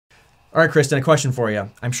All right, Kristen, a question for you.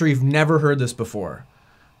 I'm sure you've never heard this before.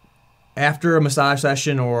 After a massage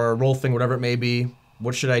session or a roll thing, whatever it may be,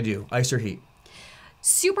 what should I do? Ice or heat?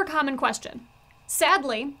 Super common question.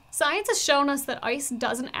 Sadly, science has shown us that ice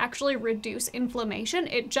doesn't actually reduce inflammation,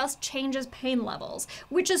 it just changes pain levels,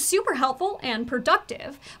 which is super helpful and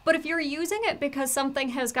productive. But if you're using it because something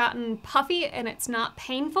has gotten puffy and it's not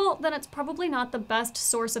painful, then it's probably not the best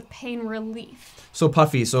source of pain relief. So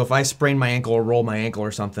puffy, so if I sprain my ankle or roll my ankle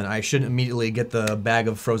or something, I shouldn't immediately get the bag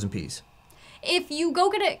of frozen peas. If you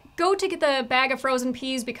go to get the bag of frozen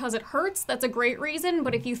peas because it hurts, that's a great reason.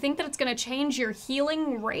 But if you think that it's going to change your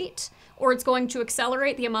healing rate or it's going to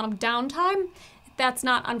accelerate the amount of downtime, that's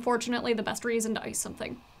not, unfortunately, the best reason to ice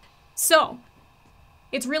something. So,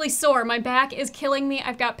 it's really sore. My back is killing me.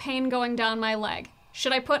 I've got pain going down my leg.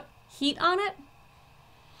 Should I put heat on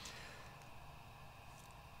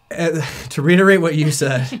it? To reiterate what you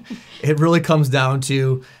said, it really comes down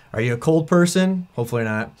to, are you a cold person? Hopefully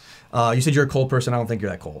not. You said you're a cold person. I don't think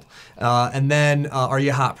you're that cold. And then, are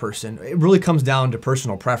you a hot person? It really comes down to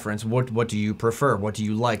personal preference. What do you prefer? What do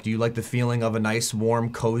you like? Do you like the feeling of a nice,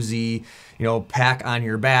 warm, cozy, pack on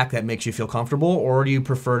your back that makes you feel comfortable? Or do you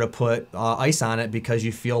prefer to put ice on it because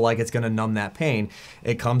you feel like it's going to numb that pain?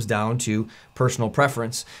 It comes down to personal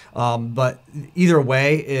preference. But either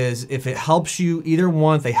way is, if it helps you, either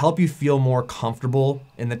one, if they help you feel more comfortable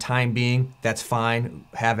in the time being, that's fine.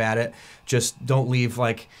 Have at it. Just don't leave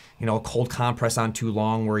a cold compress on too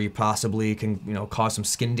long where you possibly can, cause some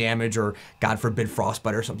skin damage or, God forbid,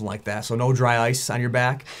 frostbite or something like that. So no dry ice on your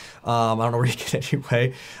back. I don't know where you get it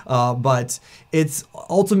anyway. But it's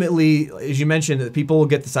ultimately, as you mentioned, that people will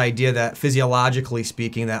get this idea that physiologically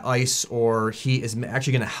speaking, that ice or heat is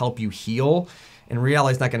actually going to help you heal. In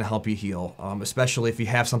reality, it's not going to help you heal, especially if you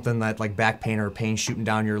have something like back pain or pain shooting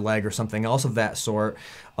down your leg or something else of that sort.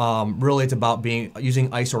 Really, it's about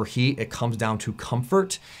using ice or heat. It comes down to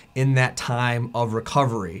comfort in that time of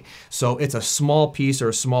recovery. So it's a small piece or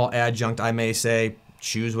a small adjunct, I may say.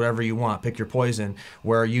 Choose whatever you want, pick your poison,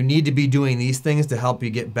 where you need to be doing these things to help you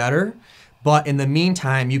get better. But in the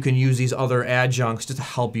meantime, you can use these other adjuncts just to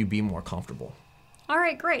help you be more comfortable. All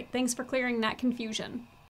right, great. Thanks for clearing that confusion.